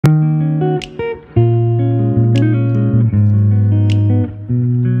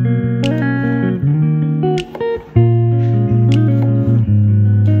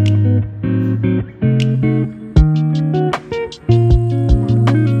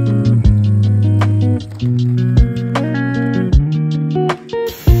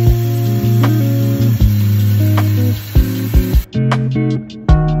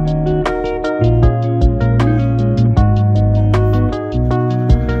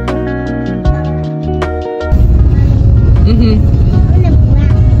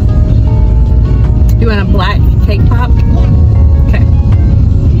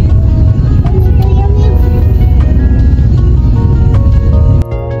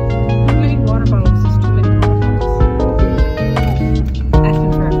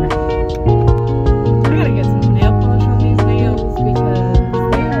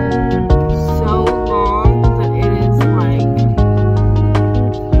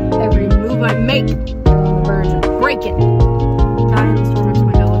make. On the verge of breaking. Guy in the store next to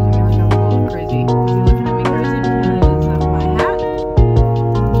my door looking at me like I'm a little crazy. Are you looking at me crazy because of my hat?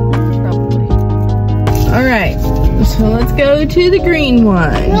 Probably. Alright, so let's go to the green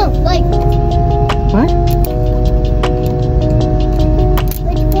one. No, like. What?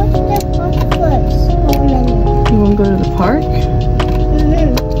 Let's go to the park first. You want to go to the park?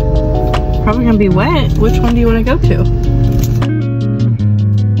 Mm-hmm. Probably gonna be wet. Which one do you want to go to?